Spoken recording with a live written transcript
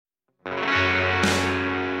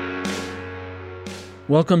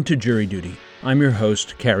Welcome to Jury Duty. I'm your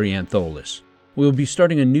host, Carrie Antholis. We will be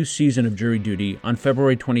starting a new season of Jury Duty on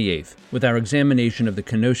February 28th with our examination of the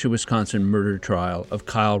Kenosha, Wisconsin murder trial of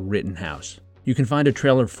Kyle Rittenhouse. You can find a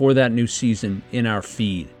trailer for that new season in our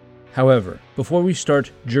feed. However, before we start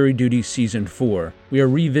Jury Duty Season 4, we are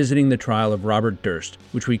revisiting the trial of Robert Durst,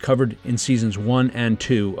 which we covered in Seasons 1 and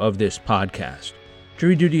 2 of this podcast.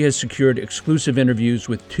 Jury Duty has secured exclusive interviews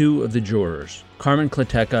with two of the jurors, Carmen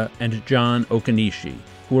Kleteca and John Okanishi,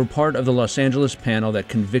 who were part of the Los Angeles panel that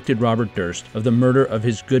convicted Robert Durst of the murder of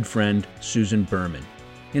his good friend, Susan Berman.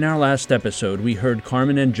 In our last episode, we heard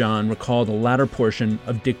Carmen and John recall the latter portion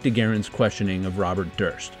of Dick DeGuerin's questioning of Robert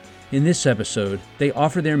Durst. In this episode, they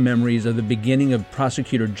offer their memories of the beginning of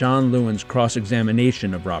prosecutor John Lewin's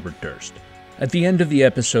cross-examination of Robert Durst. At the end of the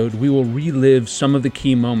episode, we will relive some of the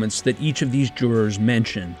key moments that each of these jurors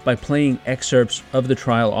mention by playing excerpts of the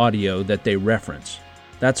trial audio that they reference.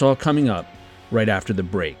 That's all coming up right after the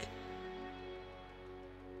break.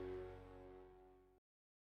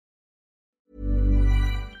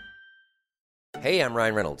 Hey, I'm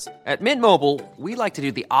Ryan Reynolds. At Mint Mobile, we like to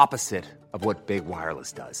do the opposite of what Big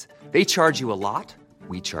Wireless does. They charge you a lot,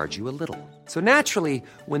 we charge you a little. So naturally,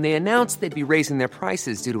 when they announced they'd be raising their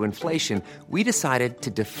prices due to inflation, we decided to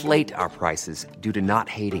deflate our prices due to not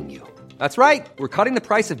hating you. That's right. We're cutting the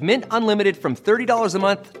price of Mint Unlimited from $30 a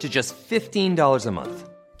month to just $15 a month.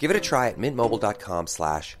 Give it a try at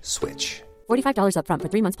mintmobile.com/switch. $45 up front for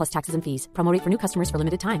 3 months plus taxes and fees. Promo rate for new customers for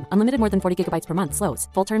limited time. Unlimited more than 40 gigabytes per month. Slows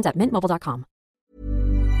full terms at mintmobile.com.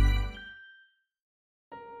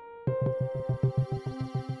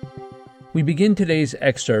 We begin today's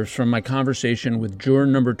excerpts from my conversation with juror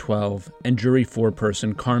number 12 and jury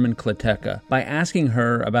foreperson Carmen Kleteca by asking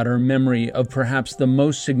her about her memory of perhaps the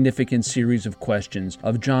most significant series of questions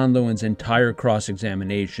of John Lewin's entire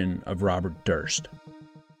cross-examination of Robert Durst.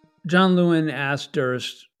 John Lewin asked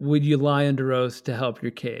Durst, would you lie under oath to help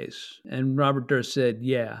your case? And Robert Durst said,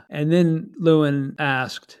 yeah. And then Lewin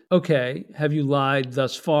asked, okay, have you lied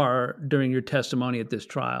thus far during your testimony at this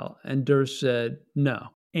trial? And Durst said, no.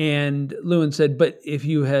 And Lewin said, but if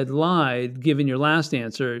you had lied, given your last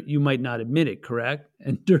answer, you might not admit it, correct?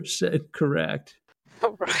 And Durst said, correct.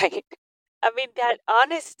 Right. I mean, that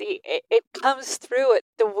honesty, it comes through at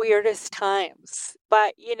the weirdest times.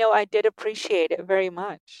 But, I did appreciate it very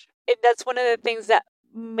much. And that's one of the things that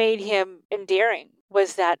made him endearing,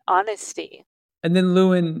 was that honesty. And then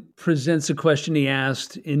Lewin presents a question he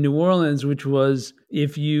asked in New Orleans, which was,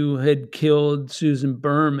 if you had killed Susan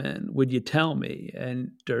Berman, would you tell me? And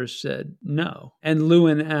Durst said, no. And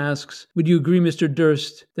Lewin asks, would you agree, Mr.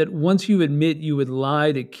 Durst, that once you admit you would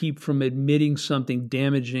lie to keep from admitting something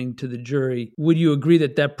damaging to the jury, would you agree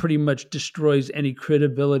that that pretty much destroys any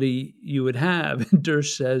credibility you would have? And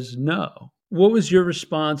Durst says, no. What was your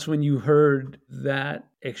response when you heard that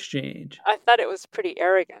exchange? I thought it was pretty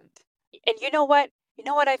arrogant. And you know what? You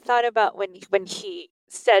know what I thought about when he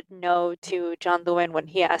said no to John Lewin when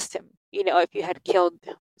he asked him, if you had killed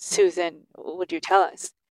Susan, would you tell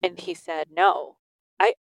us? And he said no.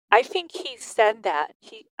 I think he said that.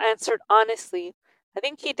 He answered honestly. I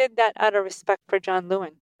think he did that out of respect for John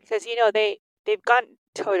Lewin. Because, they've gone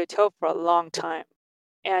toe-to-toe for a long time.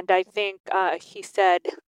 And I think he said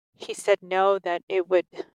no, that it would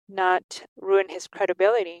not ruin his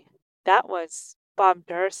credibility. That was Bob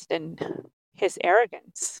Durst and his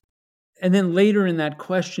arrogance. And then later in that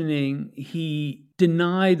questioning, he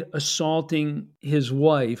denied assaulting his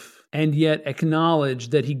wife and yet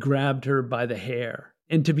acknowledged that he grabbed her by the hair.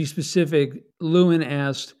 And to be specific, Lewin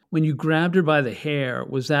asked, when you grabbed her by the hair,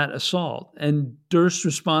 was that assault? And Durst's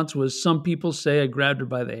response was, some people say I grabbed her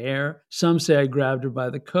by the hair. Some say I grabbed her by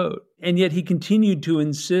the coat. And yet he continued to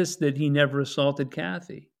insist that he never assaulted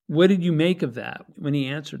Kathy. What did you make of that when he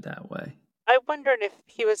answered that way? I wondered if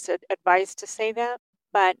he was advised to say that,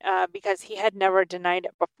 but because he had never denied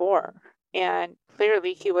it before. And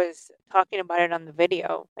clearly he was talking about it on the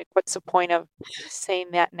video. Like, what's the point of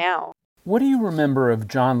saying that now? What do you remember of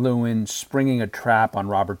John Lewin springing a trap on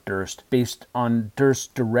Robert Durst based on Durst's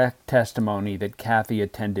direct testimony that Kathy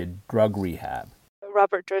attended drug rehab?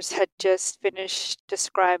 Robert Durst had just finished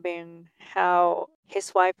describing how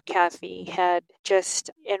his wife, Kathy, had just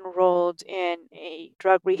enrolled in a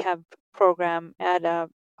drug rehab program at a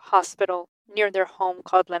hospital near their home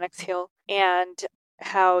called Lenox Hill, and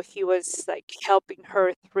how he was helping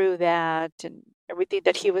her through that, and everything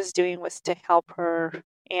that he was doing was to help her.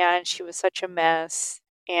 And she was such a mess.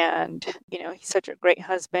 And, he's such a great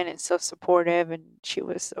husband and so supportive. And she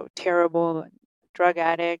was so terrible and drug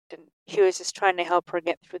addict. And he was just trying to help her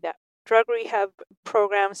get through that drug rehab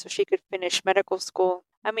program so she could finish medical school.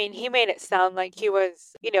 I mean, he made it sound like he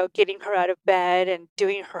was, getting her out of bed and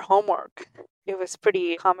doing her homework. It was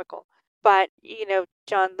pretty comical. But,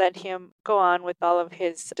 John let him go on with all of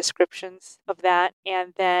his descriptions of that.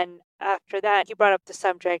 And then after that, he brought up the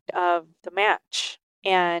subject of the match.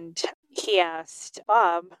 And he asked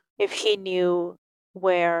Bob if he knew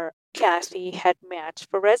where Kathy had matched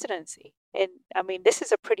for residency. And I mean, this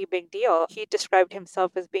is a pretty big deal. He described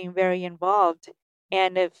himself as being very involved.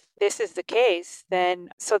 And if this is the case,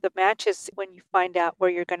 then so the match is when you find out where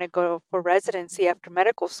you're going to go for residency after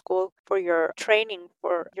medical school for your training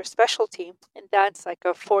for your specialty. And that's like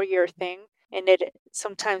a 4-year thing. And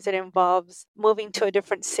sometimes it involves moving to a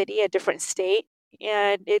different city, a different state.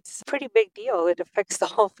 And it's a pretty big deal. It affects the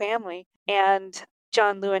whole family. And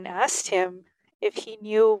John Lewin asked him if he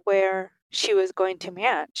knew where she was going to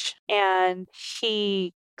match. And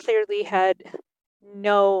he clearly had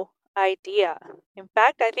no idea. In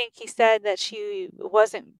fact, I think he said that she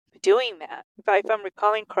wasn't doing that, if I'm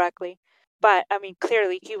recalling correctly. But I mean,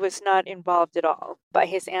 clearly he was not involved at all by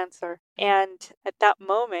his answer. And at that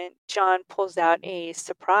moment, John pulls out a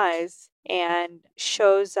surprise and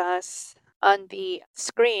shows us on the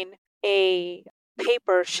screen a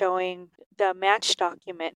paper showing the match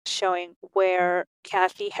document showing where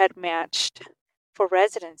Kathy had matched for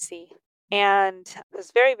residency. And it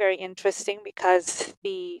was very, very interesting because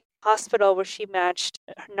the hospital where she matched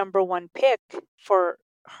her number one pick for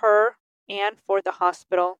her and for the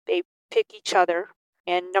hospital, they pick each other.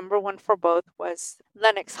 And number one for both was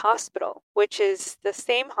Lenox Hospital, which is the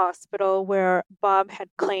same hospital where Bob had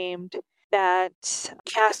claimed that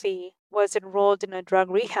Kathy was enrolled in a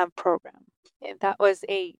drug rehab program. And that was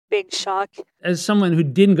a big shock. As someone who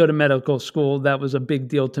didn't go to medical school, that was a big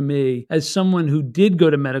deal to me. As someone who did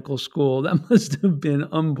go to medical school, that must have been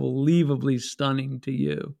unbelievably stunning to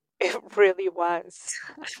you. It really was.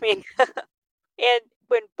 I mean, and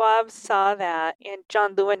when Bob saw that and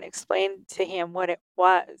John Lewin explained to him what it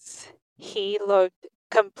was, he looked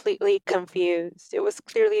completely confused. It was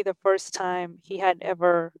clearly the first time he had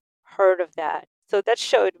ever heard of that. So that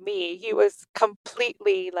showed me he was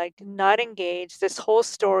completely not engaged. This whole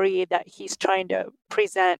story that he's trying to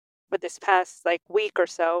present for this past week or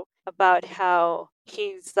so about how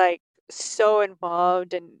he's so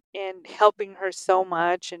involved and helping her so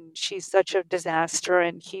much, and she's such a disaster,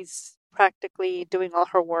 and he's practically doing all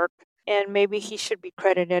her work, and maybe he should be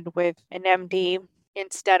credited with an MD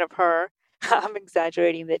instead of her. I'm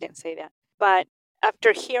exaggerating, they didn't say that. But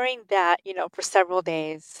after hearing that, for several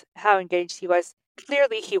days, how engaged he was,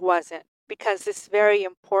 clearly he wasn't, because this very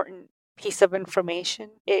important piece of information,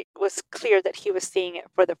 it was clear that he was seeing it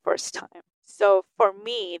for the first time. So for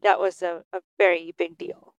me, that was a very big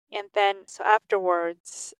deal. And then, so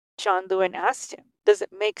afterwards, John Lewin asked him, does it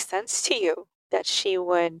make sense to you that she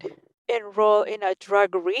would enroll in a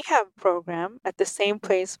drug rehab program at the same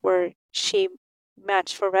place where she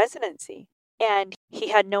matched for residency? And he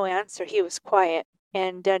had no answer. He was quiet.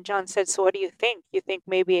 And John said, so what do you think? You think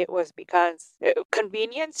maybe it was because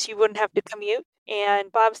convenience? You wouldn't have to commute?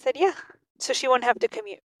 And Bob said, yeah, so she wouldn't have to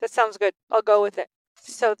commute. That sounds good. I'll go with it.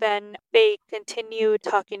 So then they continued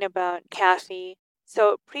talking about Kathy.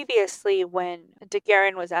 So previously, when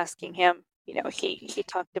DeGuerin was asking him, he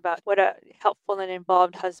talked about what a helpful and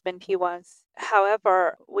involved husband he was.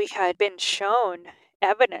 However, we had been shown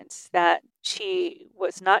evidence that she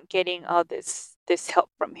was not getting all this help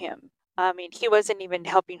from him. I mean, he wasn't even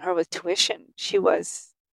helping her with tuition. She was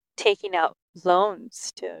taking out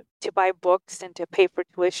loans to buy books and to pay for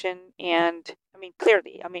tuition. And I mean,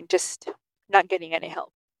 clearly, just not getting any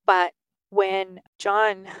help. But when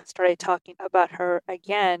John started talking about her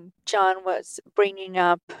again, John was bringing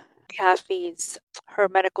up her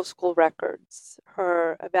medical school records,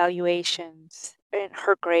 her evaluations, and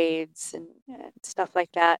her grades and stuff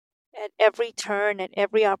like that. At every turn, at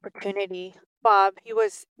every opportunity, Bob, he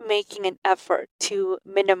was making an effort to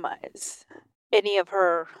minimize any of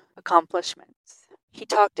her accomplishments. He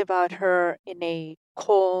talked about her in a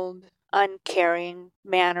cold, uncaring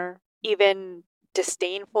manner, even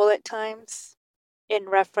disdainful at times. In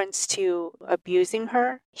reference to abusing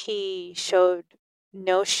her, he showed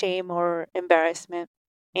no shame or embarrassment.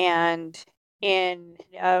 And in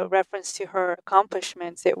reference to her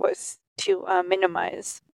accomplishments, it was to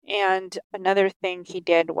minimize. And another thing he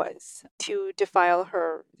did was to defile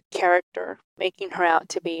her character, making her out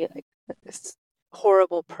to be this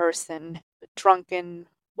horrible person, drunken,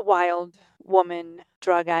 wild woman,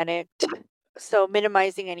 drug addict. So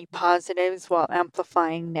minimizing any positives while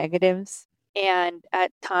amplifying negatives. And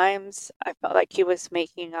at times, I felt like he was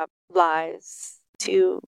making up lies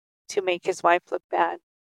to make his wife look bad.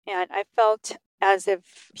 And I felt as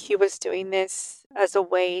if he was doing this as a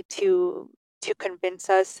way to convince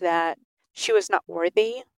us that she was not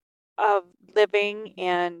worthy of living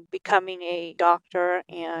and becoming a doctor,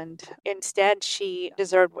 and instead she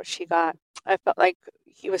deserved what she got. I felt like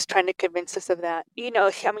he was trying to convince us of that.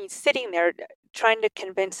 I mean, sitting there trying to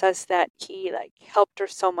convince us that he helped her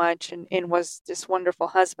so much and was this wonderful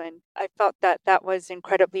husband. I felt that that was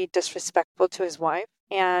incredibly disrespectful to his wife.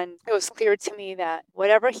 And it was clear to me that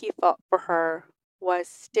whatever he felt for her was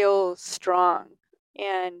still strong.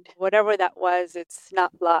 And whatever that was, it's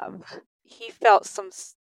not love. He felt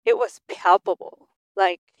it was palpable.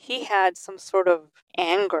 Like he had some sort of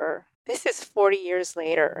anger. This is 40 years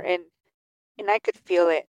later, and I could feel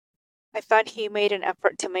it. I thought he made an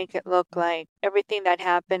effort to make it look like everything that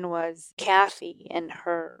happened was Kathy and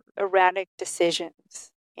her erratic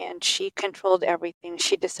decisions. And she controlled everything.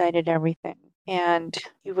 She decided everything. And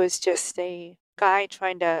he was just a guy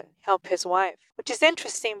trying to help his wife, which is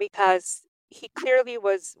interesting because he clearly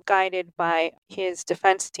was guided by his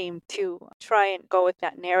defense team to try and go with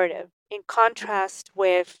that narrative. In contrast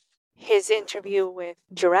with his interview with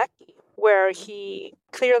Jarecki, where he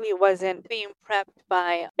clearly wasn't being prepped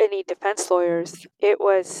by any defense lawyers, it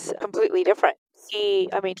was completely different. He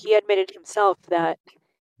admitted himself that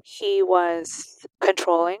he was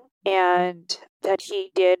controlling and that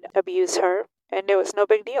he did abuse her, and it was no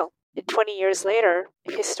big deal. And 20 years later,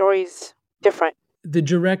 his story's different. The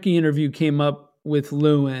Jarecki interview came up with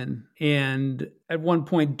Lewin, and at one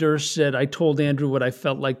point Durst said, I told Andrew what I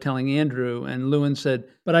felt like telling Andrew, and Lewin said,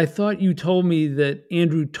 but I thought you told me that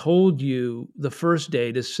Andrew told you the first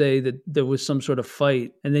day to say that there was some sort of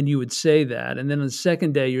fight, and then you would say that, and then on the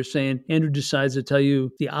second day you're saying Andrew decides to tell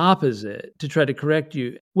you the opposite to try to correct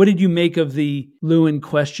you. What did you make of the Lewin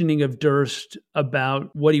questioning of Durst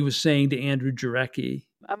about what he was saying to Andrew Jarecki?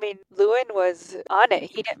 I mean, Lewin was on it.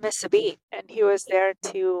 He didn't miss a beat, and he was there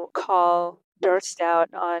to call Durst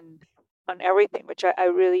out on everything, which I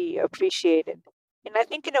really appreciated. And I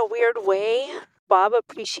think in a weird way, Bob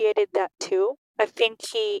appreciated that too. I think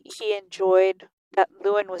he enjoyed that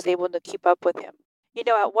Lewin was able to keep up with him.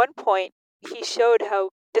 At one point, he showed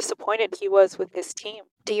how disappointed he was with his team.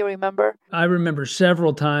 Do you remember? I remember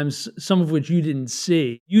several times, some of which you didn't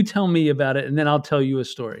see. You tell me about it, and then I'll tell you a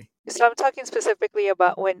story. So I'm talking specifically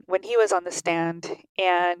about when he was on the stand,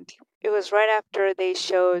 and it was right after they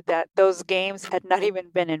showed that those games had not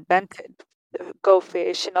even been invented. The Go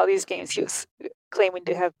Fish and all these games he was claiming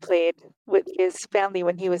to have played with his family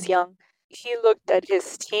when he was young. He looked at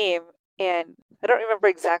his team, and I don't remember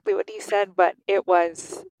exactly what he said, but he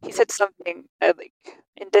said something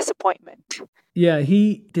in disappointment. Yeah,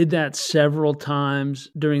 he did that several times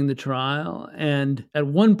during the trial. And at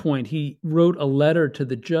one point, he wrote a letter to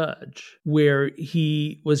the judge where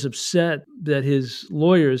he was upset that his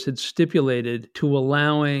lawyers had stipulated to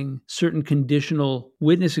allowing certain conditional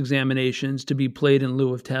witness examinations to be played in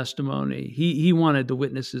lieu of testimony. He wanted the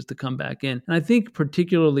witnesses to come back in. And I think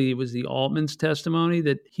particularly it was the Altman's testimony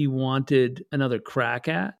that he wanted another crack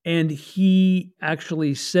at. And he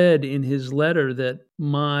actually said in his letter that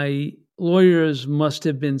my lawyers must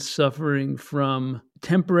have been suffering from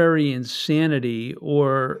temporary insanity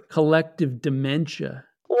or collective dementia.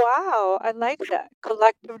 Wow, I like that.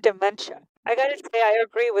 Collective dementia. I gotta say, I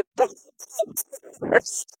agree with the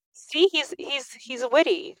first. See, he's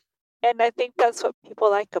witty, and I think that's what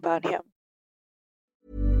people like about him.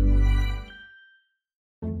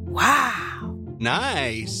 Wow.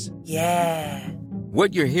 Nice. Yeah.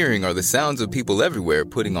 What you're hearing are the sounds of people everywhere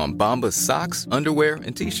putting on Bombas socks, underwear,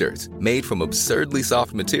 and T-shirts made from absurdly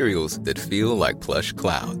soft materials that feel like plush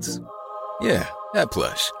clouds. Yeah, that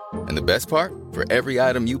plush. And the best part? For every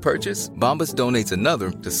item you purchase, Bombas donates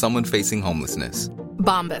another to someone facing homelessness.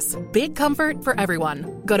 Bombas, big comfort for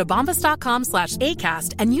everyone. Go to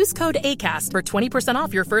bombas.com/ACAST and use code ACAST for 20%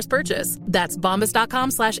 off your first purchase. That's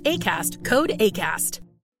bombas.com/ACAST, code ACAST.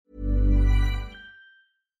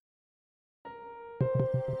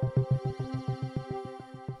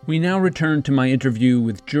 We now return to my interview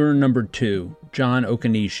with juror number 2, John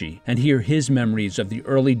Okanishi, and hear his memories of the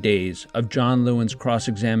early days of John Lewin's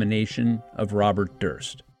cross-examination of Robert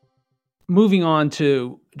Durst. Moving on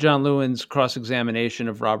to John Lewin's cross-examination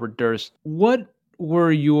of Robert Durst, what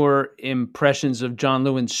were your impressions of John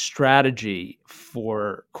Lewin's strategy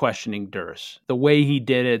for questioning Durst? The way he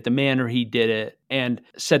did it, the manner he did it, and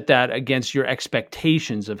set that against your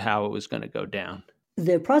expectations of how it was going to go down.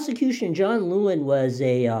 The prosecution, John Lewin was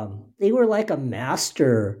they were like a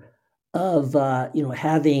master of,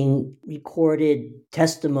 having recorded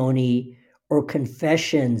testimony or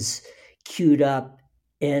confessions queued up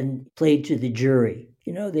and played to the jury.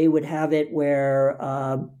 They would have it where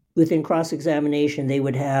within cross-examination, they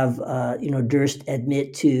would have, Durst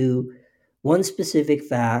admit to one specific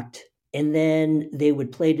fact, and then they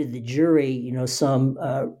would play to the jury, some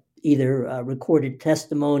either recorded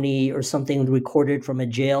testimony or something recorded from a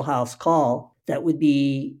jailhouse call that would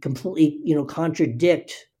be completely,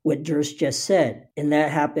 contradict what Durst just said. And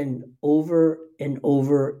that happened over and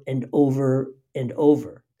over and over and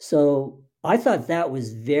over. So I thought that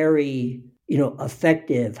was very,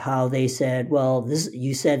 effective, how they said, well,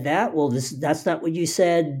 you said that, well, that's not what you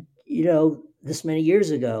said, this many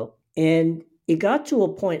years ago. And it got to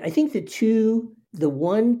a point, I think the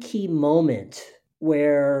one key moment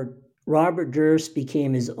where Robert Durst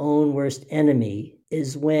became his own worst enemy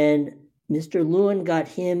is when Mr. Lewin got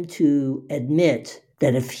him to admit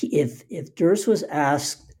that if Durst was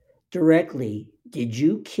asked directly, did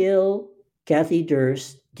you kill Kathy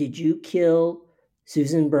Durst? Did you kill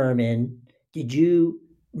Susan Berman? Did you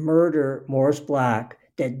murder Morris Black?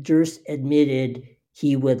 That Durst admitted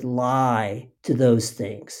he would lie to those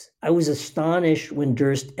things. I was astonished when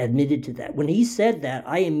Durst admitted to that. When he said that,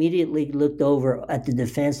 I immediately looked over at the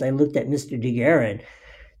defense. I looked at Mr. DeGuerin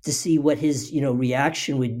to see what his,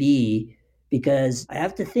 reaction would be, because I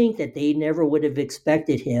have to think that they never would have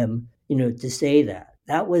expected him, to say that.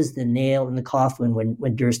 That was the nail in the coffin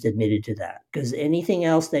when Durst admitted to that. Because anything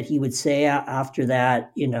else that he would say after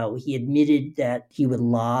that, he admitted that he would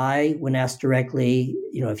lie when asked directly,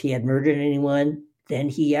 if he had murdered anyone. Then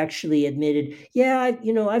he actually admitted,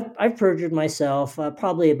 I've perjured myself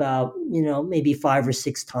probably about, maybe 5 or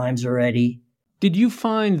 6 times already. Did you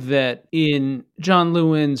find that in John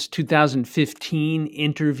Lewin's 2015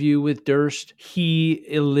 interview with Durst, he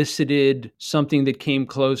elicited something that came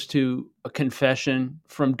close to a confession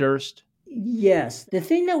from Durst? Yes. The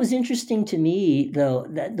thing that was interesting to me, though,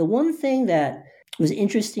 the one thing that was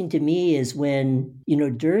interesting to me is when,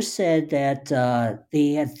 Durst said that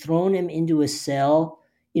they had thrown him into a cell,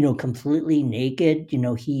 completely naked.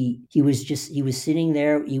 He was sitting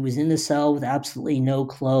there. He was in the cell with absolutely no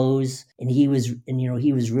clothes, and he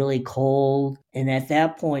was really cold. And at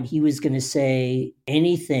that point, he was going to say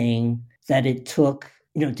anything that it took,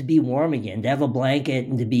 to be warm again, to have a blanket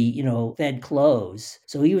and to be, fed clothes.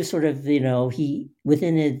 So he was sort of,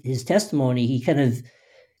 within his testimony, he kind of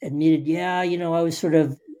admitted, I was sort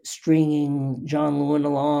of stringing John Lewin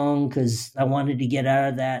along because I wanted to get out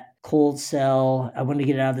of that cold cell. I wanted to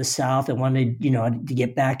get out of the South. I wanted, to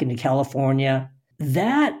get back into California.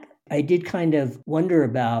 That I did kind of wonder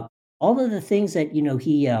about. All of the things that,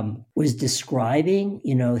 he was describing,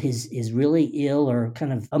 his really ill or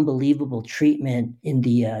kind of unbelievable treatment in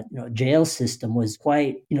the jail system was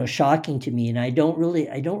quite, shocking to me. And I don't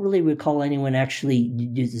really recall anyone actually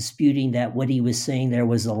disputing that what he was saying there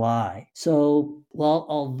was a lie. So, well,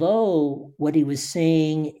 although what he was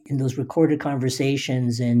saying in those recorded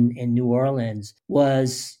conversations in New Orleans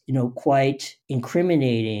was, quite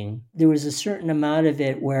incriminating, there was a certain amount of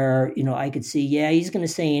it where, I could see, he's going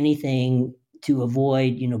to say anything to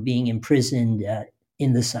avoid, being imprisoned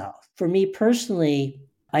in the South. For me personally,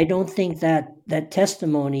 I don't think that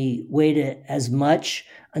testimony weighed as much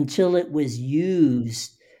until it was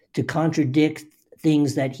used to contradict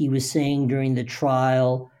things that he was saying during the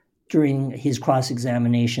trial, during his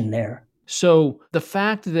cross-examination there. So the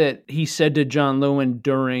fact that he said to John Lewin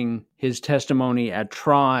during his testimony at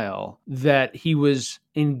trial that he was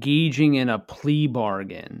engaging in a plea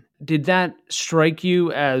bargain, did that strike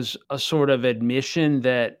you as a sort of admission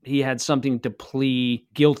that he had something to plead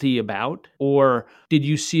guilty about? Or did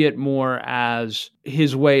you see it more as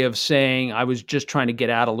his way of saying, I was just trying to get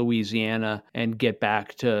out of Louisiana and get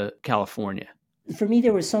back to California? For me,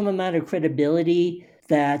 there was some amount of credibility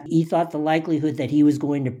that he thought the likelihood that he was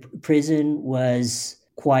going to prison was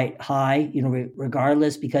quite high,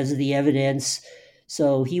 regardless, because of the evidence.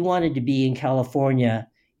 So he wanted to be in California,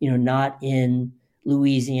 not in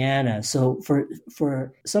Louisiana. So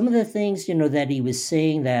for some of the things, that he was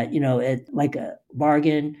saying that, like a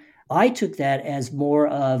bargain, I took that as more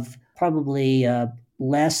of probably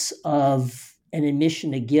less of an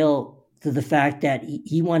admission of guilt to the fact that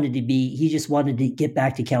he just wanted to get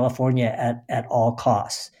back to California at all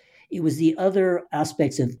costs. It was the other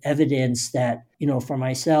aspects of evidence that, for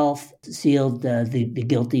myself, sealed the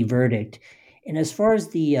guilty verdict. And as far as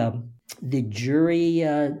the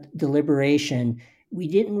jury deliberation, we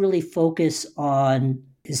didn't really focus on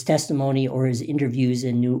his testimony or his interviews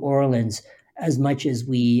in New Orleans as much as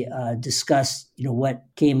we discussed, what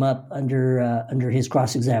came up under his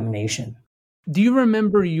cross-examination. Do you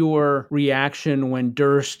remember your reaction when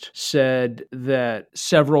Durst said that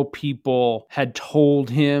several people had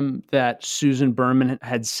told him that Susan Berman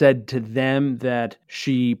had said to them that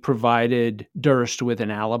she provided Durst with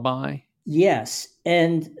an alibi? Yes.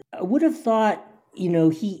 And I would have thought, he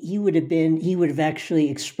would have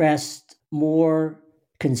actually expressed more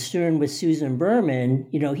concern with Susan Berman.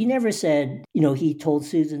 He never said, he told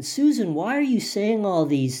Susan, why are you saying all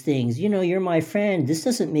these things? You're my friend. This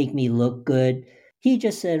doesn't make me look good. He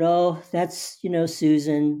just said, oh, that's,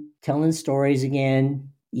 Susan telling stories again,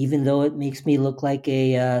 even though it makes me look like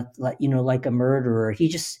like a murderer. He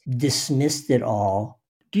just dismissed it all.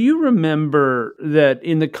 Do you remember that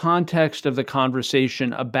in the context of the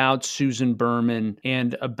conversation about Susan Berman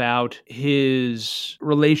and about his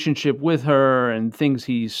relationship with her and things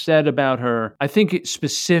he said about her, I think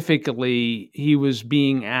specifically he was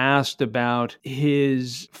being asked about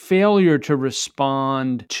his failure to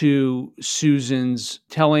respond to Susan's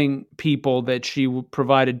telling people that she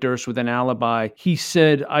provided Durst with an alibi. He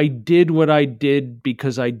said, I did what I did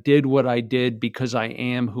because I did what I did because I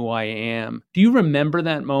am who I am. Do you remember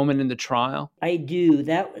that moment in the trial? I do.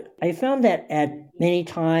 I found that at many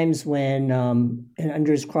times when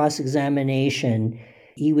under his cross-examination,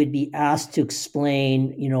 he would be asked to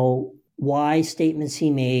explain, why statements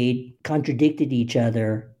he made contradicted each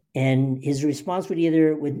other, and his response would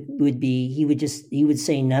be he would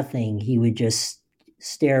say nothing. He would just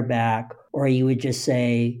stare back, or he would just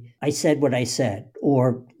say, I said what I said,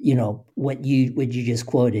 or what you just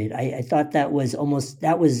quoted. I thought that was almost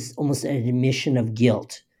an admission of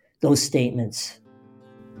guilt, those statements.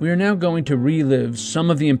 We are now going to relive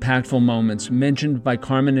some of the impactful moments mentioned by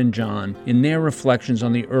Carmen and John in their reflections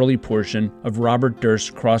on the early portion of Robert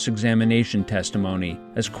Durst's cross-examination testimony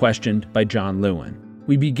as questioned by John Lewin.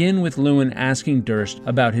 We begin with Lewin asking Durst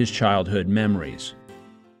about his childhood memories.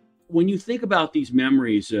 When you think about these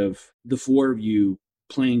memories of the four of you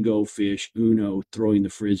playing Go Fish, Uno, throwing the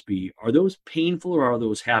Frisbee, are those painful or are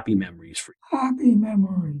those happy memories for you? Happy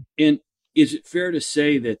memory. And is it fair to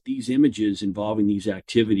say that these images involving these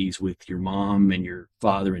activities with your mom and your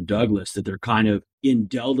father and Douglas, that they're kind of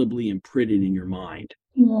indelibly imprinted in your mind?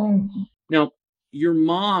 Yes. Now, your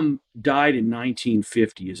mom died in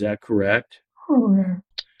 1950, is that correct? Correct.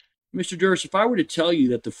 Mr. Durst, if I were to tell you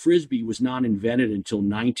that the Frisbee was not invented until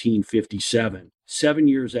 1957, 7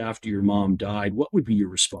 years after your mom died, what would be your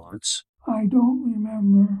response? I don't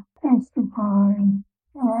remember testifying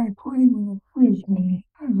that I played with a Frisbee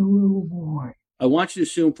as a little boy. I want you to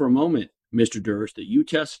assume for a moment, Mr. Durst, that you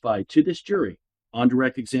testified to this jury on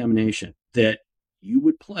direct examination that you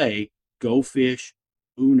would play Go Fish,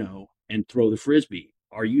 Uno, and throw the Frisbee.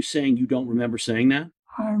 Are you saying you don't remember saying that?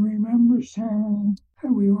 I remember saying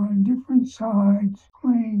that we were on different sides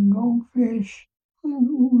playing Go Fish and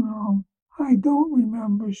Uno. I don't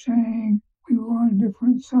remember saying we were on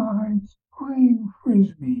different sides playing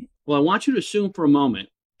Frisbee. Well, I want you to assume for a moment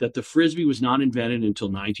that the Frisbee was not invented until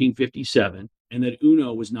 1957 and that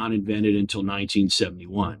Uno was not invented until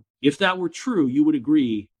 1971. If that were true, you would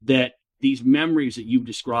agree that these memories that you've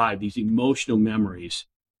described, these emotional memories,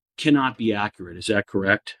 cannot be accurate. Is that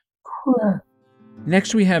correct? Correct.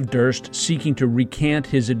 Next, we have Durst seeking to recant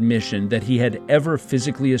his admission that he had ever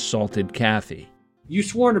physically assaulted Kathy. You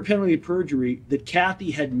swore under penalty of perjury that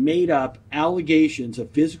Kathy had made up allegations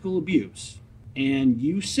of physical abuse, and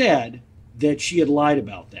you said that she had lied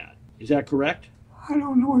about that. Is that correct? I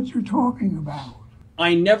don't know what you're talking about.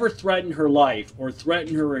 I never threatened her life or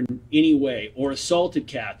threatened her in any way or assaulted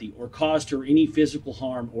Kathy or caused her any physical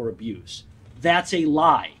harm or abuse. That's a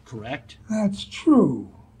lie, correct? That's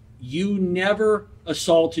true. You never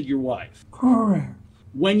assaulted your wife. Correct.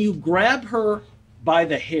 When you grab her by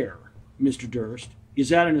the hair, Mr. Durst, is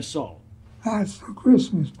that an assault? That's the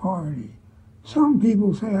Christmas party. Some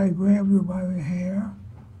people say I grabbed her by the hair.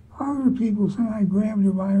 Other people say I grabbed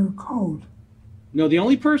her by her coat. No, the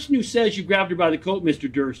only person who says you grabbed her by the coat,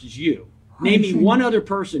 Mr. Durst, is you. Name me one other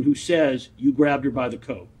person who says you grabbed her by the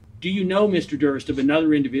coat. Do you know, Mr. Durst, of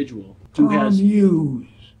another individual who has... Tom Hughes.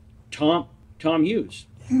 Tom Hughes?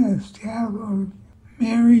 Yes,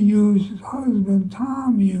 Mary Hughes' husband,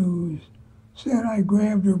 Tom Hughes, said I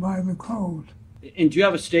grabbed her by the coat. And do you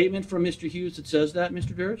have a statement from Mr. Hughes that says that,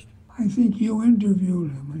 Mr. Durst? I think you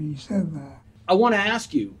interviewed him and he said that. I want to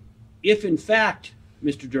ask you, if in fact,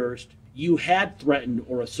 Mr. Durst, you had threatened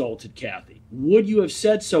or assaulted Kathy, would you have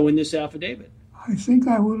said so in this affidavit? I think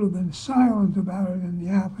I would have been silent about it in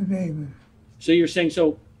the affidavit. So you're saying,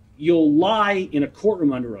 so you'll lie in a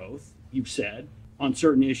courtroom under oath, you've said, on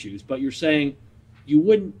certain issues, but you're saying you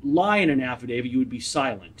wouldn't lie in an affidavit, you would be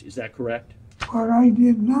silent. Is that correct? But I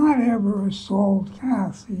did not ever assault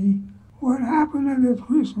Kathy What happened at the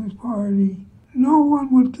Christmas party, no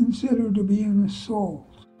one would consider to be an assault.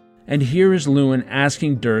 And here is Lewin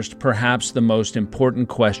asking Durst perhaps the most important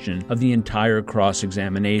question of the entire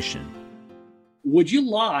cross-examination. Would you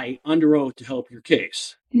lie under oath to help your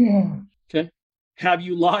case? Yeah. Okay. Have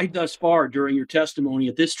you lied thus far during your testimony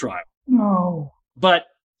at this trial? No. But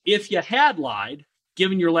if you had lied,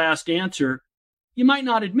 given your last answer, you might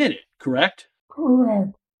not admit it, correct? Correct.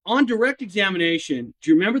 On direct examination, do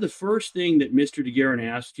you remember the first thing that Mr. DeGuerin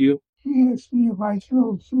asked you? He asked me if I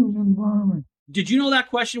killed Susan Berman. Did you know that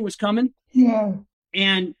question was coming? Yeah.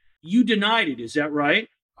 And you denied it, is that right?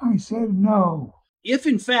 I said no. If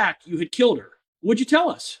in fact you had killed her, would you tell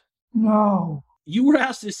us? No. You were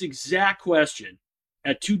asked this exact question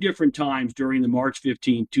at 2 different times during the March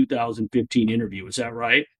 15, 2015 interview, is that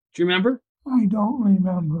right? Do you remember? I don't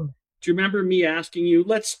remember. Do you remember me asking you,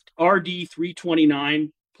 let's RD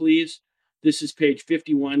 329, please? This is page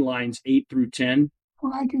 51, lines 8 through 10.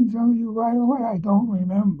 Well, I can tell you right away, I don't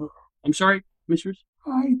remember. I'm sorry, Mistress?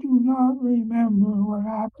 I do not remember what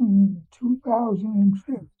happened in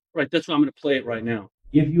 2005. Right, that's why I'm going to play it right now.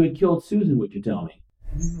 If you had killed Susan, would you tell me?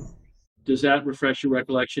 Does that refresh your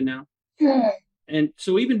recollection now? Yeah. And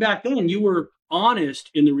so even back then, you were honest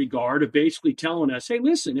in the regard of basically telling us, hey,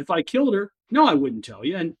 listen, if I killed her, no, I wouldn't tell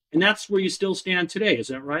you. And that's where you still stand today. Is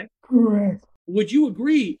that right? Correct. Would you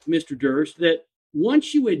agree, Mr. Durst, that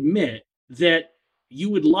once you admit that you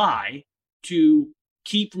would lie to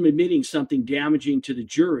keep from admitting something damaging to the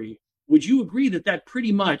jury, would you agree that that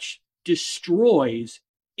pretty much destroys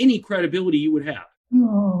any credibility you would have?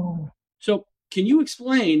 No. So can you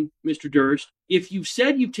explain, Mr. Durst, if you've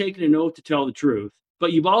said you've taken an oath to tell the truth,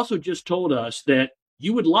 but you've also just told us that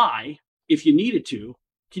you would lie if you needed to,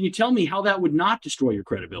 can you tell me how that would not destroy your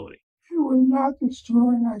credibility? It would not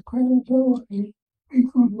destroy my credibility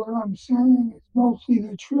because what I'm saying is mostly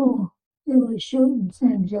the truth. There are certain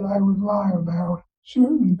things that I would lie about,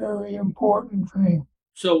 certain very important things.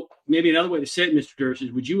 So maybe another way to say it, Mr. Durst,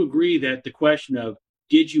 is would you agree that the question of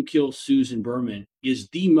did you kill Susan Berman is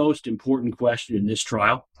the most important question in this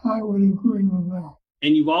trial? I would agree with that.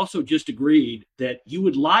 And you've also just agreed that you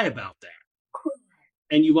would lie about that. Correct.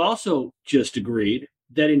 And you've also just agreed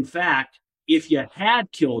that, in fact, if you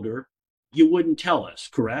had killed her, you wouldn't tell us,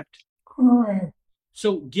 correct? Correct.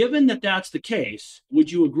 So given that that's the case,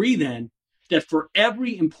 would you agree then that for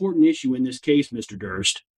every important issue in this case, Mr.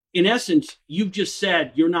 Durst, in essence, you've just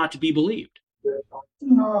said you're not to be believed?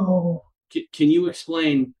 No. Can you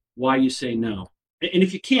explain why you say no? And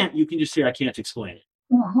if you can't, you can just say, I can't explain it.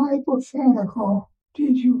 The hypothetical,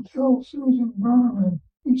 did you kill Susan Berman,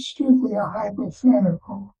 is strictly a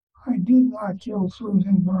hypothetical. I did not kill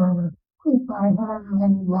Susan Berman. If I had, I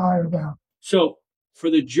would lie about it. So for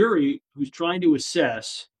the jury who's trying to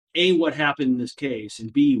assess, A, what happened in this case,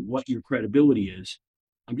 and B, what your credibility is,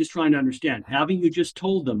 I'm just trying to understand, having you just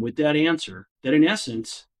told them with that answer that in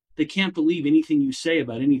essence, they can't believe anything you say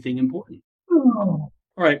about anything important. No.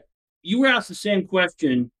 All right. You were asked the same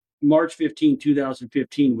question March 15,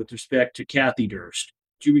 2015 with respect to Kathy Durst.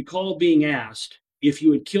 Do you recall being asked, if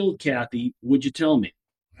you had killed Kathy, would you tell me?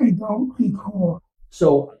 I don't recall.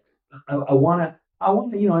 So I want to,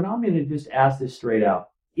 and I'm going to just ask this straight out.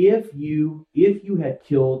 If you had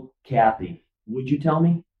killed Kathy, would you tell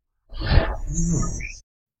me?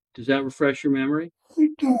 Does that refresh your memory?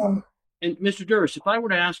 It does. And Mr. Durst, if I were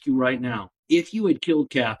to ask you right now, if you had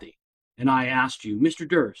killed Kathy, and I asked you, Mr.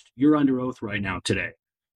 Durst, you're under oath right now today.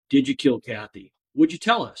 Did you kill Kathy? Would you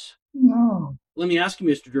tell us? No. Let me ask you,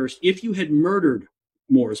 Mr. Durst, if you had murdered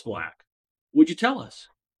Morris Black, would you tell us?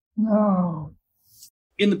 No.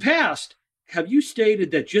 In the past, have you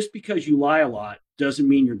stated that just because you lie a lot doesn't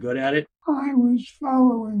mean you're good at it? I was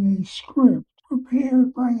following a script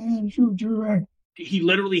prepared by Andrew Direct. He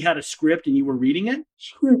literally had a script and you were reading it?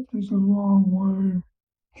 Script is the wrong word.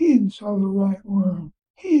 Hints are the right word.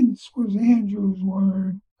 Hints was Andrew's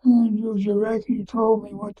word. Andrew directly told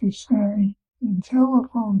me what to say in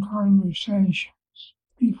telephone conversations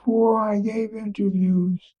before I gave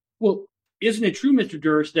interviews. Well, isn't it true, Mr.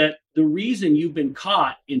 Durst, that the reason you've been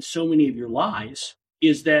caught in so many of your lies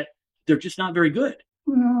is that they're just not very good?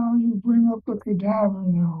 Well, you bring up the cadaver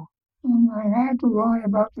note. And I had to lie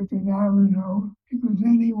about the cadaver note because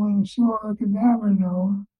anyone who saw the cadaver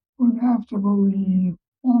note would have to believe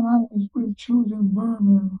that I was with Susan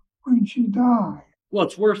Berman when she died. Well,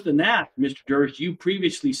 it's worse than that, Mr. Durst. You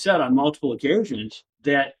previously said on multiple occasions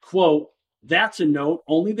that, quote, that's a note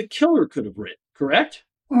only the killer could have written, correct?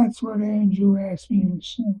 That's what Andrew asked me to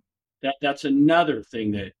say. That's another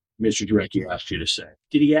thing that Mr. Jarecki asked you to say.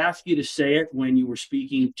 Did he ask you to say it when you were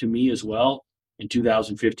speaking to me as well in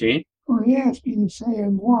 2015? Well, he asked me to say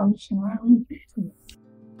it once, and I repeated it.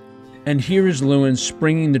 And here is Lewin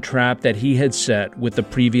springing the trap that he had set with the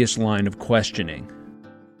previous line of questioning.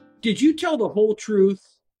 Did you tell the whole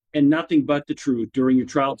truth and nothing but the truth during your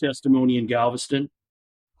trial testimony in Galveston?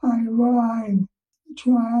 I lied. The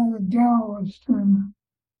trial in Galveston.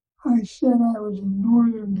 I said I was in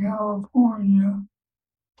Northern California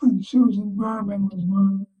when Susan Berman was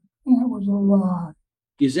murdered. That was a lie.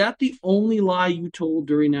 Is that the only lie you told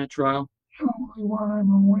during that trial? The only one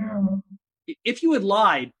I'm aware of. If you had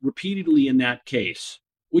lied repeatedly in that case,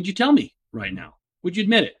 would you tell me right now? Would you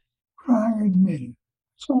admit it? I admit it.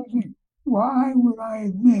 Something. Why would I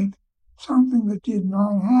admit something that did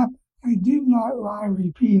not happen? I did not lie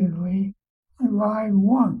repeatedly. I lied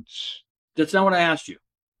once. That's not what I asked you.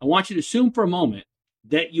 I want you to assume for a moment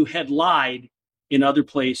that you had lied in other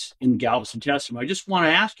place in Galveston testimony. I just want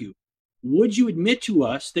to ask you, would you admit to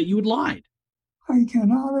us that you had lied? I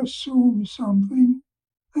cannot assume something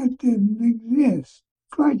that didn't exist.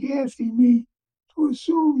 It's like asking me to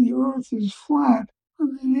assume the earth is flat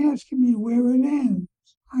and then asking me where it ends.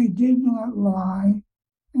 I did not lie,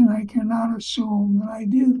 and I cannot assume that I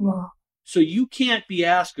did lie. So you can't be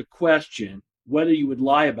asked a question whether you would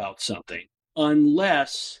lie about something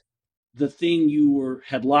unless the thing you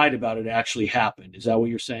had lied about it actually happened. Is that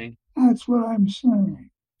what you're saying? That's what I'm saying.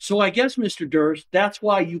 So I guess, Mr. Durst, that's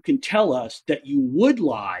why you can tell us that you would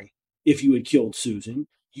lie if you had killed Susan.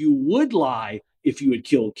 You would lie if you had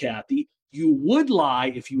killed Kathy. You would lie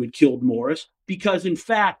if you had killed Morris, because in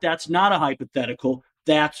fact, that's not a hypothetical.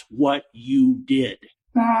 That's what you did.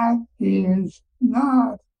 That is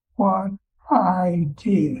not what I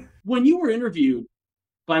did. When you were interviewed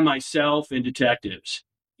by myself and detectives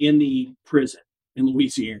in the prison in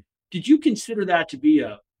Louisiana, did you consider that to be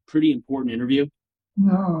a pretty important interview?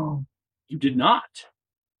 No. You did not.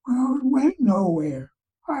 Well, it went nowhere.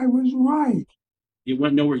 I was right. It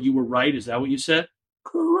went nowhere. You were right. Is that what you said?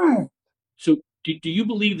 Correct. So do you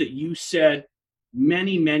believe that you said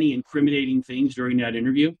many, many incriminating things during that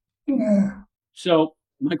interview? Yeah. So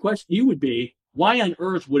my question to you would be, why on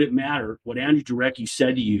earth would it matter what Andrew Jarecki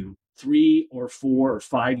said to you 3 or 4 or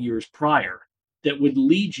 5 years prior that would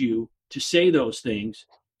lead you to say those things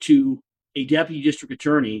to a deputy district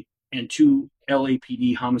attorney and 2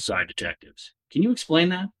 LAPD homicide detectives? Can you explain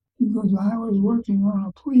that? Because I was working on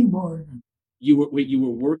a plea bargain. You were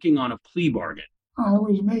working on a plea bargain. I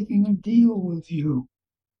was making a deal with you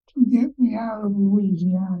to get me out of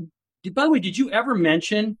Louisiana. By the way, did you ever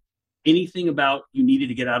mention anything about you needed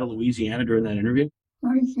to get out of Louisiana during that interview?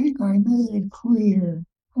 I think I made it clear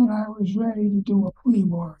that I was ready to do a plea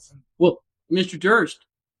bargain. Well, Mr. Durst,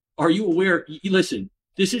 are you aware? Listen,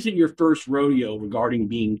 this isn't your first rodeo regarding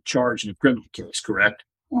being charged in a criminal case, correct?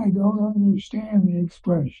 I don't understand the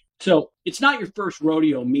expression. So it's not your first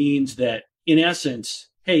rodeo means that, in essence,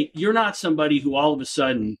 hey, you're not somebody who all of a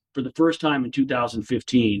sudden, for the first time in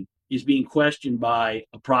 2015, is being questioned by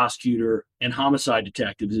a prosecutor and homicide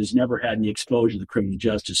detectives has never had any exposure to the criminal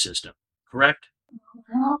justice system, correct?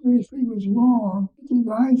 I obviously was wrong because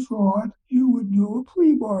I thought you would do a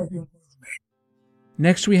plea bargain with me.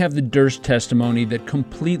 Next, we have the Durst testimony that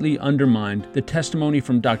completely undermined the testimony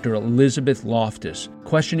from Dr. Elizabeth Loftus,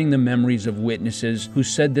 questioning the memories of witnesses who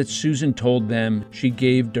said that Susan told them she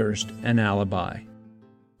gave Durst an alibi.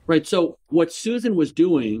 Right, so what Susan was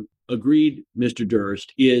doing, agreed Mr.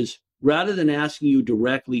 Durst, is rather than asking you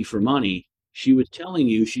directly for money, she was telling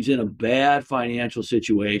you she's in a bad financial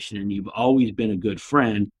situation and you've always been a good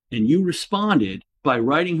friend, and you responded by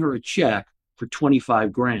writing her a check for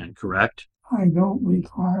 $25,000, correct? I don't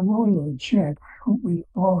recall. I wrote her a check. I don't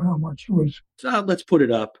recall how much it was. So let's put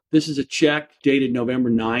it up. This is a check dated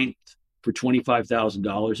November 9th for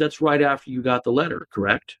 $25,000. That's right after you got the letter,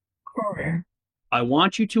 correct? Correct. I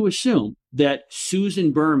want you to assume that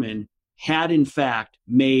Susan Berman had in fact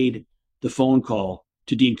made the phone call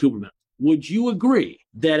to Dean Cooperman. Would you agree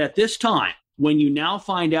that at this time, when you now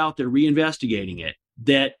find out they're reinvestigating it,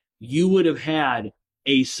 that you would have had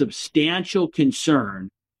a substantial concern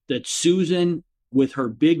that Susan, with her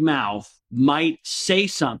big mouth, might say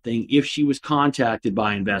something if she was contacted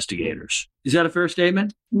by investigators? Is that a fair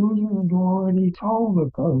statement? Susan had already told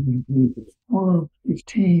a couple of people, or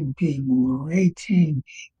 15 people, or 18 people,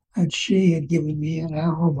 that she had given me an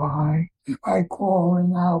alibi by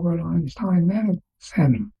calling Albert Einstein Medical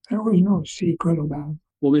Center. There was no secret about it.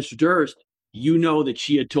 Well, Mr. Durst, you know that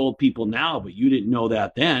she had told people now, but you didn't know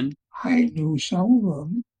that then. I knew some of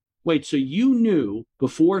them. Wait, so you knew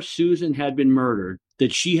before Susan had been murdered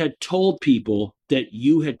that she had told people that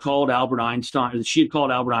you had called Albert Einstein, that she had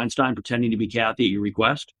called Albert Einstein pretending to be Kathy at your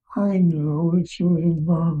request? I knew that Susan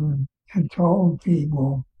Berman had told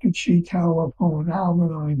people that she telephoned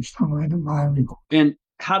Albert Einstein at my request. And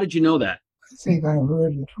how did you know that? I think I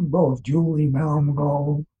heard it from both Julie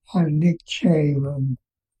Malmgold and Nick Chalin.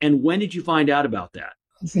 And when did you find out about that?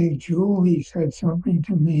 I think Julie said something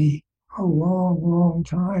to me a long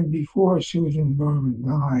time before Susan Berman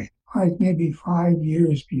died. Like maybe 5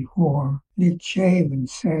 years before. Nick Chalin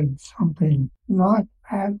said something not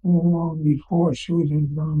that long before Susan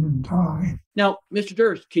Berman died. Now, Mr.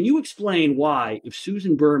 Durst, can you explain why, if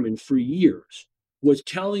Susan Berman for years was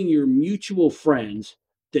telling your mutual friends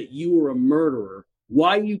that you were a murderer,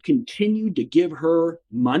 why you continued to give her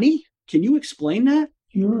money? Can you explain that?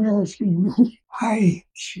 You're asking me. I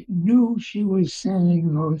knew she was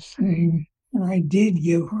saying those things, and I did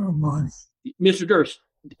give her money. Mr. Durst,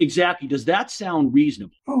 exactly. Does that sound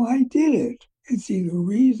reasonable? Oh, I did it. It's either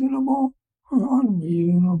reasonable or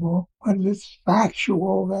unreasonable, but it's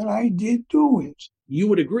factual that I did do it. You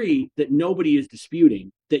would agree that nobody is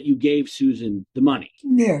disputing that you gave Susan the money?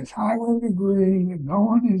 Yes, I would agree that no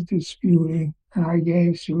one is disputing that I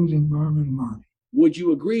gave Susan Berman money. Would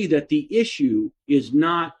you agree that the issue is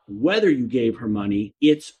not whether you gave her money,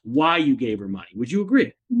 it's why you gave her money? Would you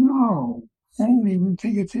agree? No, I don't even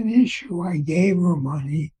think it's an issue. I gave her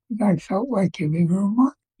money because I felt like giving her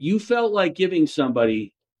money. You felt like giving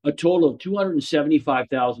somebody a total of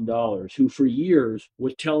 $275,000 who for years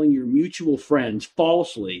was telling your mutual friends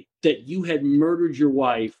falsely that you had murdered your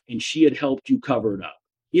wife and she had helped you cover it up.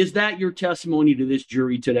 Is that your testimony to this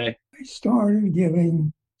jury today? I started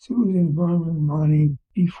giving Susan Berman money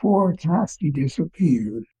before Cassie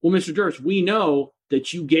disappeared. Well, Mr. Durst, we know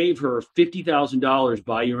that you gave her $50,000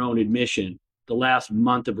 by your own admission the last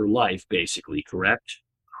month of her life, basically, correct?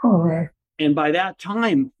 Correct. And by that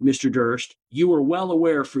time, Mr. Durst, you were well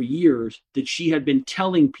aware for years that she had been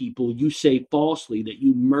telling people, you say falsely, that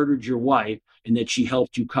you murdered your wife and that she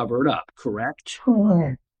helped you cover it up, correct?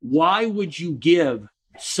 Correct. Why would you give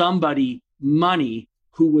somebody money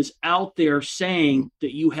who was out there saying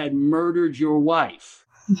that you had murdered your wife?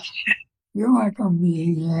 I feel like I'm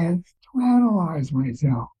being asked to analyze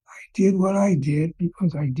myself. I did what I did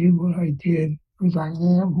because I did what I did because I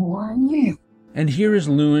am who I am. And here is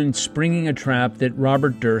Lewin springing a trap that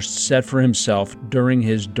Robert Durst set for himself during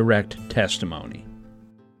his direct testimony.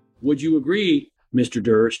 Would you agree, Mr.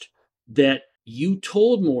 Durst, that you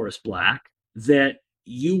told Morris Black that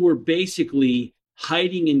you were basically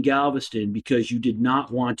hiding in Galveston because you did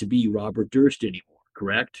not want to be Robert Durst anymore,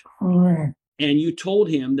 correct? Correct. And you told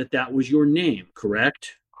him that that was your name,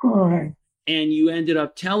 correct? Correct. And you ended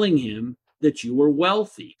up telling him that you were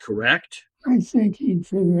wealthy, correct? I think he'd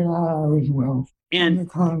figured out I was wealthy. And the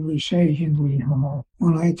conversations we had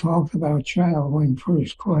when I talked about traveling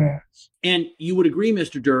first class. And you would agree,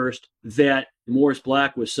 Mr. Durst, that Morris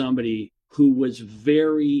Black was somebody who was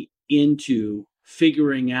very into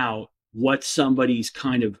figuring out what somebody's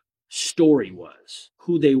kind of story was,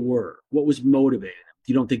 who they were, what was motivating them.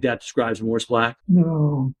 You don't think that describes Morris Black?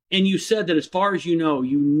 No. And you said that as far as you know,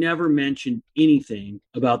 you never mentioned anything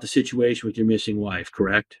about the situation with your missing wife,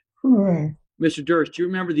 correct? Correct. Mr. Durst, do you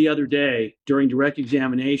remember the other day during direct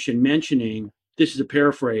examination mentioning, this is a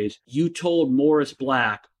paraphrase, you told Morris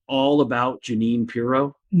Black all about Jeanine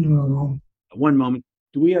Pirro? No. One moment.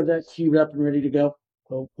 Do we have that queued up and ready to go?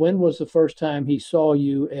 Well, when was the first time he saw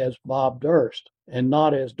you as Bob Durst and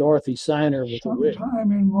not as Dorothy Siner with the wig?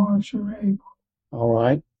 Sometime in March or April. All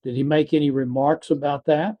right. Did he make any remarks about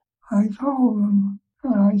that? I told him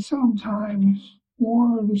that I sometimes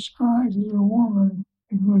wore a disguise as a woman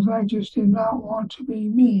because I just did not want to be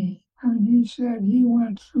me. And he said he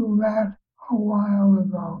went through that a while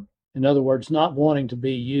ago. In other words, not wanting to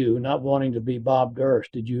be you, not wanting to be Bob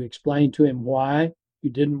Durst. Did you explain to him why you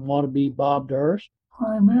didn't want to be Bob Durst?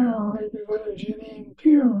 Primarily because of Jeanine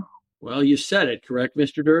Pirro. Well, you said it, correct,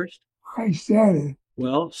 Mr. Durst? I said it.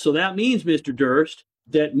 Well, so that means, Mr. Durst,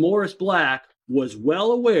 that Morris Black was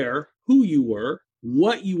well aware who you were,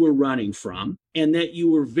 what you were running from, and that you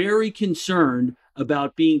were very concerned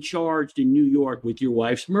about being charged in New York with your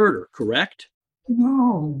wife's murder, correct?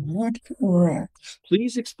 No, not correct.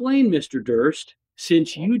 Please explain, Mr. Durst,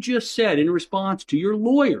 since you just said in response to your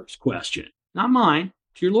lawyer's question, not mine,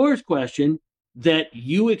 to your lawyer's question, that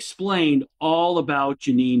you explained all about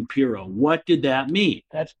Jeanine Pirro. What did that mean?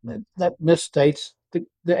 That misstates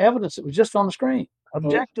the evidence that was just on the screen.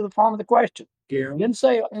 Object to the form of the question. Gary, Didn't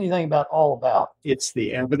say anything about all about. it's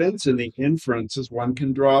the evidence and the inferences one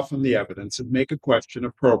can draw from the evidence and make a question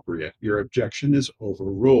appropriate. Your objection is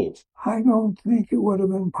overruled. I don't think it would have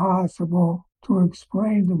been possible to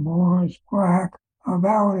explain to Morris Black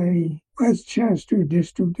about a Westchester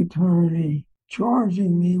district attorney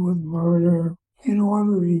charging me with murder in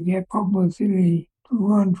order to get publicity to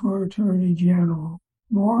run for Attorney General.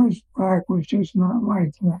 Morris Black was just not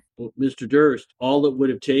like that. Well, Mr. Durst, all it would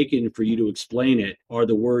have taken for you to explain it are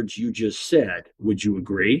the words you just said. Would you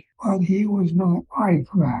agree? But he was not like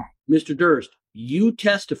that. Mr. Durst, you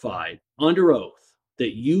testified under oath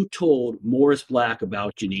that you told Morris Black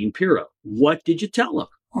about Jeanine Pirro. What did you tell him?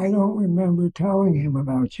 I don't remember telling him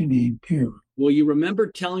about Jeanine Pirro. Well, you remember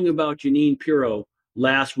telling about Jeanine Pirro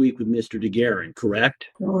last week with Mr. DeGuerin, correct?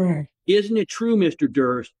 Correct. Isn't it true, Mr.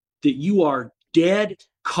 Durst, that you are dead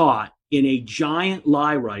caught in a giant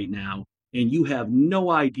lie right now and you have no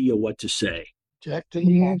idea what to say? Object to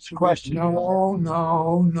the next question. No,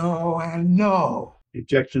 and no. The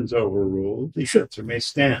objection's overruled. The answer may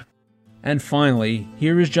stand. And finally,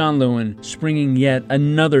 here is John Lewin springing yet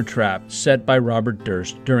another trap set by Robert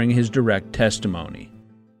Durst during his direct testimony.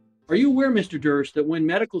 Are you aware, Mr. Durst, that when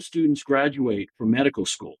medical students graduate from medical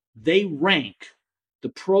school, they rank the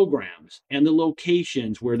programs and the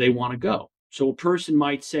locations where they want to go? So a person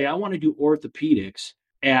might say, I want to do orthopedics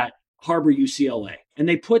at Harbor UCLA. And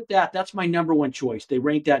they put that's my number one choice. They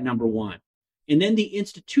rank that number one. And then the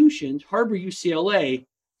institutions, Harbor UCLA,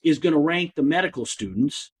 is going to rank the medical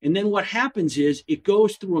students. And then what happens is it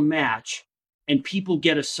goes through a match and people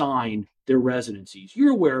get assigned their residencies.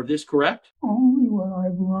 You're aware of this, correct? Only what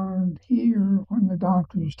I've learned here when the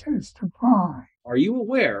doctors testify. Are you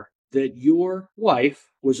aware that your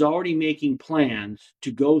wife was already making plans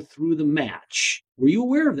to go through the match? Were you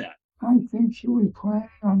aware of that? I think she was planning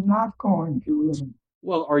on not going through them.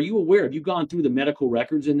 Well, are you aware? Have you gone through the medical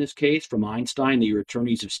records in this case from Einstein that your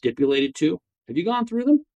attorneys have stipulated to? Have you gone through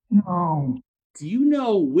them? No. Do you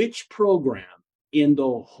know which program in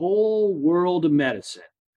the whole world of medicine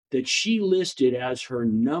that she listed as her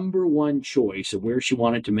number one choice of where she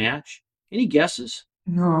wanted to match? Any guesses?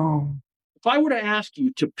 No. If I were to ask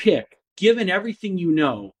you to pick, given everything you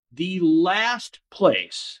know, the last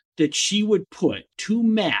place that she would put to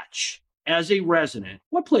match as a resident,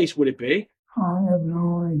 what place would it be? I have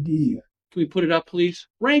no idea. Can we put it up, please?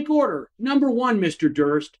 Rank order. Number one, Mr.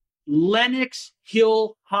 Durst, Lenox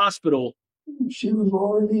Hill Hospital. She was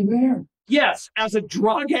already there. Yes, as a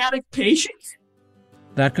drug addict patient.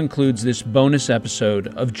 That concludes this bonus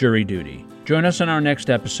episode of Jury Duty. Join us on our next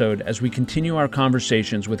episode as we continue our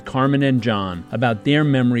conversations with Carmen and John about their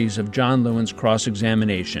memories of John Lewin's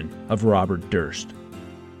cross-examination of Robert Durst.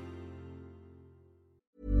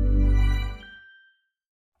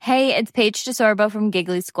 Hey, it's Paige DeSorbo from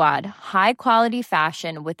Giggly Squad. High quality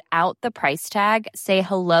fashion without the price tag. Say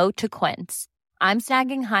hello to Quince. I'm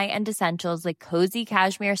snagging high-end essentials like cozy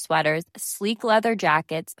cashmere sweaters, sleek leather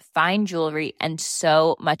jackets, fine jewelry, and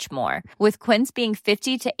so much more. With Quince being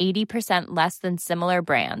 50 to 80% less than similar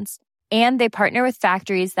brands. And they partner with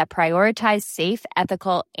factories that prioritize safe,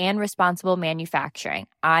 ethical, and responsible manufacturing.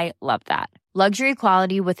 I love that. Luxury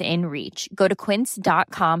quality within reach. Go to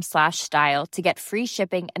quince.com/style to get free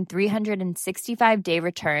shipping and 365-day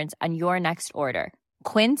returns on your next order.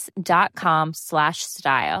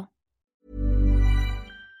 Quince.com/style.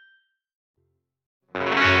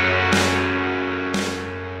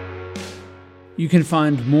 You can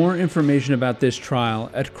find more information about this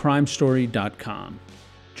trial at crimestory.com.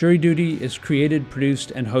 Jury Duty is created,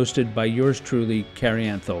 produced, and hosted by yours truly, Carrie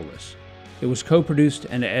Antholis. It was co-produced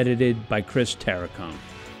and edited by Chris Tarracone.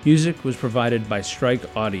 Music was provided by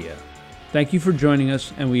Strike Audio. Thank you for joining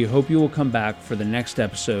us, and we hope you will come back for the next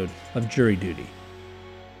episode of Jury Duty.